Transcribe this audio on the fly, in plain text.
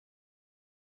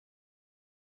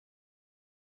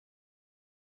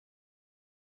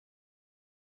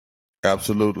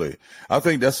Absolutely. I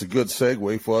think that's a good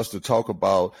segue for us to talk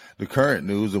about the current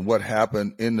news and what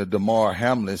happened in the Damar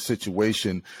Hamlin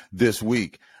situation this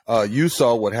week. You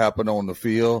saw what happened on the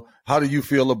field. How do you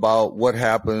feel about what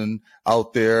happened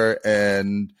out there?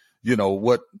 And,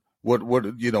 what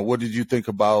did you think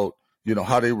about,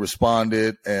 how they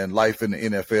responded and life in the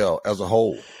NFL as a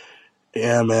whole?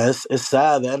 Yeah, man, it's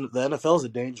sad. The NFL is a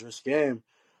dangerous game.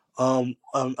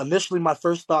 Initially, my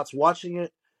first thoughts watching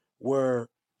it were,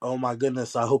 "Oh my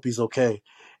goodness, I hope he's okay."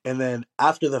 And then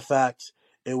after the fact,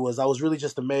 I was really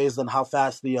just amazed on how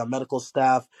fast the medical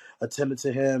staff attended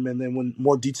to him. And then when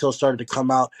more details started to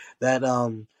come out, that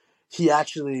he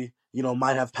actually,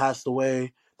 might have passed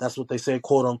away. That's what they say,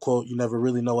 quote unquote. You never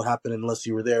really know what happened unless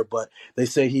you were there. But they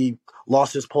say he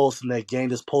lost his pulse and they gained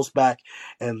his pulse back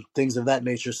and things of that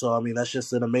nature. So, I mean, that's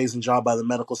just an amazing job by the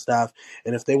medical staff.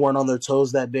 And if they weren't on their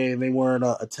toes that day and they weren't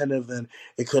attentive, then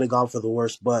it could have gone for the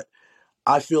worst. But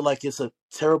I feel like it's a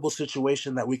terrible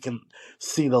situation that we can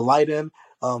see the light in.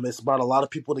 It's brought a lot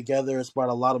of people together. It's brought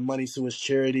a lot of money to his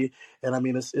charity. And I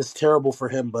mean, it's terrible for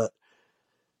him, but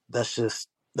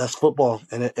that's football,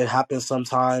 and it happens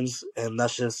sometimes. And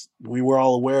we were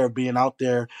all aware of being out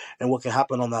there and what can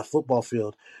happen on that football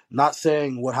field. Not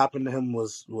saying what happened to him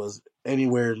was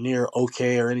anywhere near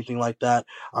okay or anything like that.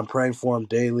 I'm praying for him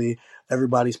daily.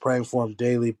 Everybody's praying for him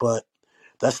daily, but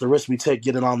that's the risk we take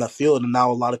getting on that field. And now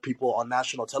a lot of people on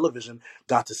national television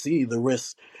got to see the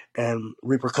risks and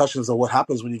repercussions of what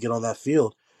happens when you get on that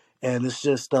field. And it's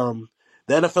just the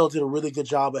NFL did a really good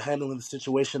job of handling the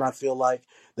situation. I feel like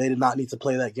they did not need to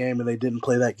play that game, and they didn't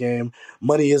play that game.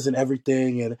 Money isn't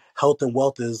everything, and health and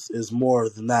wealth is more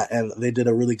than that. And they did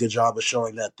a really good job of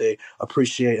showing that they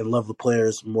appreciate and love the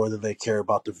players more than they care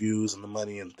about the views and the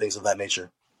money and things of that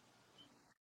nature.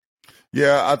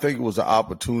 Yeah, I think it was an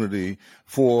opportunity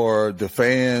for the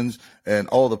fans and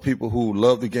all the people who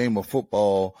love the game of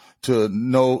football to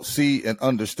know, see, and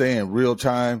understand real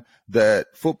time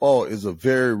that football is a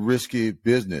very risky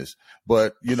business.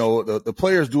 But, the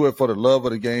players do it for the love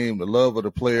of the game, the love of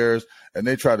the players, and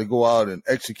they try to go out and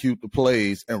execute the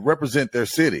plays and represent their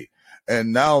city.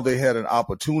 And now they had an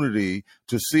opportunity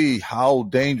to see how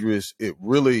dangerous it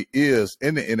really is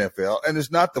in the NFL. And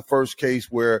it's not the first case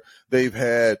where they've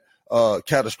had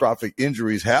catastrophic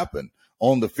injuries happen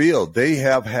on the field. They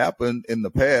have happened in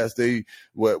the past.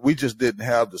 We just didn't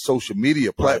have the social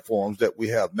media platforms that we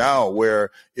have now,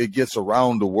 where it gets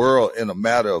around the world in a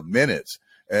matter of minutes.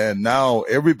 And now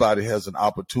everybody has an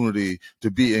opportunity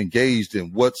to be engaged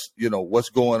in what's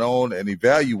going on and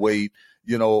evaluate,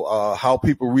 how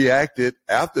people reacted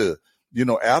after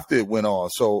it went on.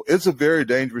 So it's a very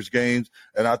dangerous game.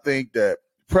 And I think that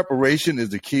preparation is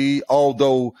the key,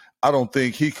 although I don't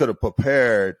think he could have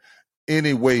prepared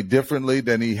any way differently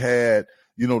than he had,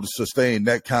 to sustain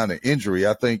that kind of injury.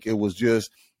 I think it was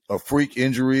just a freak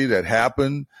injury that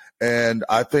happened. And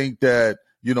I think that,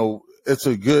 it's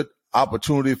a good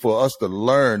opportunity for us to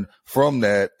learn from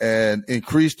that and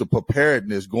increase the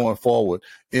preparedness going forward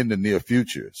in the near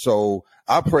future. So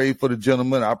I prayed for the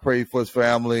gentleman. I prayed for his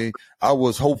family. I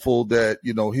was hopeful that,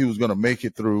 he was going to make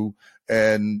it through.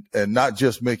 And not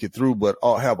just make it through, but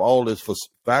have all his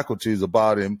faculties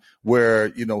about him where,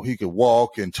 he could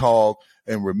walk and talk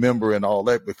and remember and all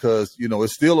that, because,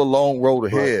 it's still a long road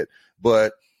ahead,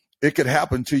 but it could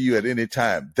happen to you at any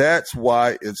time. That's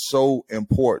why it's so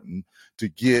important to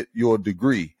get your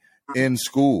degree in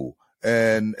school.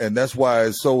 And that's why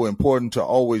it's so important to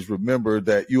always remember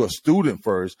that you're a student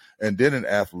first and then an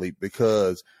athlete,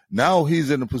 because now he's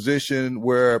in a position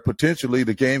where potentially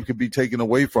the game could be taken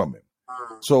away from him.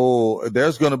 So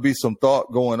there's going to be some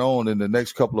thought going on in the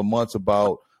next couple of months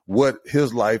about what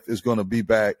his life is going to be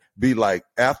like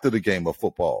after the game of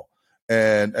football.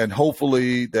 And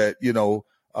hopefully that,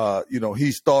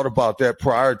 he's thought about that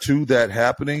prior to that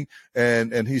happening,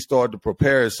 and he started to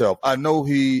prepare himself. I know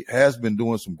he has been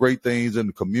doing some great things in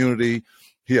the community.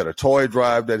 He had a toy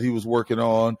drive that he was working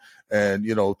on, and,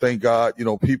 thank God,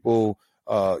 people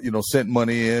sent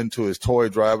money into his toy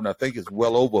drive, and I think it's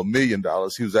well over $1 million.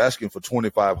 He was asking for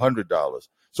 $2,500.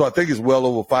 So I think it's well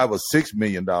over $5 or $6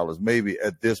 million maybe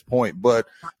at this point. But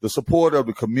the support of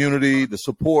the community, the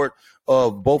support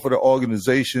of both of the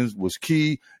organizations was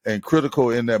key and critical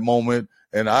in that moment.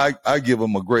 And I give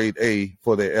them a grade A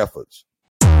for their efforts.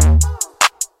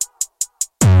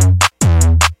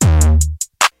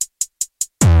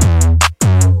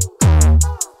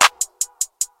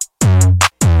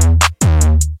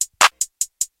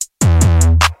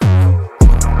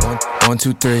 One,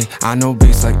 two, three, I know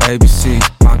beats like ABC.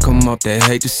 I come up, they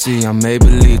hate to see. I may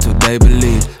believe till they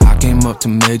believe. I came up up to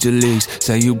major leagues.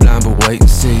 Say you blind, but wait and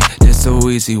see. It's so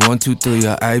easy, 1, 2, 3,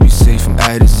 or ABC from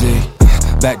A to Z.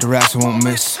 Back to raps, I won't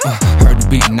miss. Heard the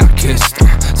beat and I kissed.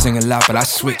 Sing a lot, but I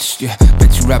switched, yeah.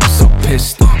 Bet you rappers so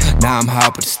pissed. Now I'm high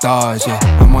up with the stars, yeah.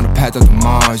 I'm on the path up to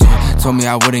Mars, yeah. Told me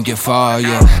I wouldn't get far,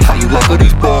 yeah. How you like all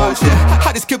these bars, yeah?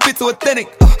 How this kid fit so authentic?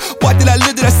 Why did I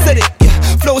live that I said it?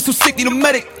 Yeah. Flow is so sick, need a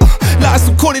medic. Lies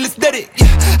so corny, let's dead it, yeah.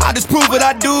 I just prove what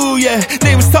I do, yeah.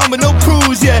 Name is Tom, but no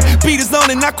cruise, yeah. Beat is on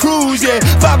and I cruise, yeah.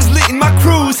 Vibe is lit in my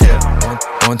cruise, yeah.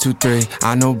 1, 2, 3,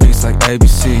 I know beats like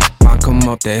ABC. Mine come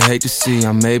up, they hate to see.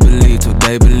 I may believe till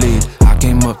they believe. I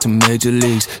came up to major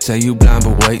leagues. Say you blind,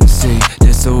 but wait and see.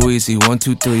 It's so easy, 1,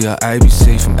 2, 3, or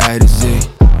ABC from A to Z.